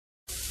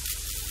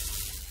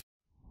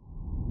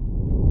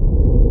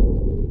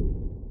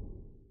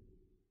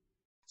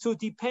So it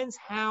depends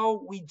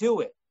how we do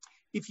it.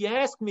 If you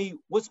ask me,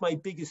 what's my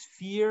biggest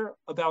fear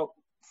about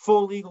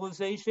full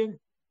legalization?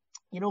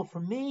 For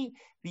me,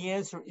 the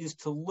answer is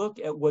to look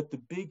at what the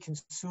big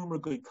consumer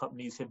good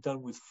companies have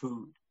done with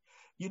food.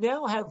 You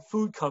now have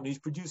food companies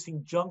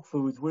producing junk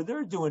foods where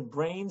they're doing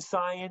brain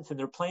science and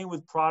they're playing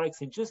with products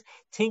and just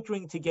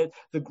tinkering to get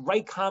the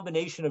right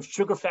combination of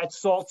sugar, fat,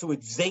 salt so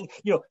it's zinc.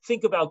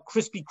 Think about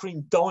Krispy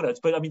Kreme donuts,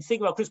 but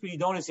think about Krispy Kreme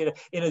donuts in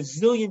a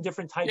zillion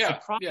different types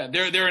of products. Yeah,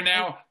 there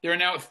are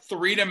now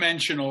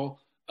three-dimensional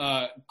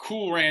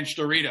Cool Ranch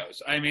Doritos.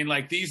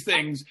 These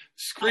things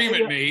scream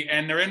at me,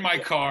 and they're in my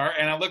car,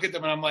 and I look at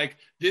them and I'm like,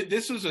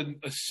 this was a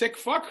sick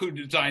fuck who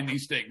designed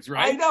these things,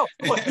 right? I know.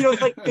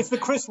 It's the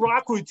Chris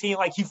Rock routine.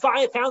 He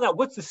found out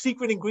what's the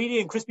secret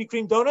ingredient in Krispy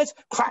Kreme donuts?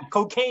 Crack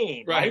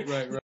cocaine. Right.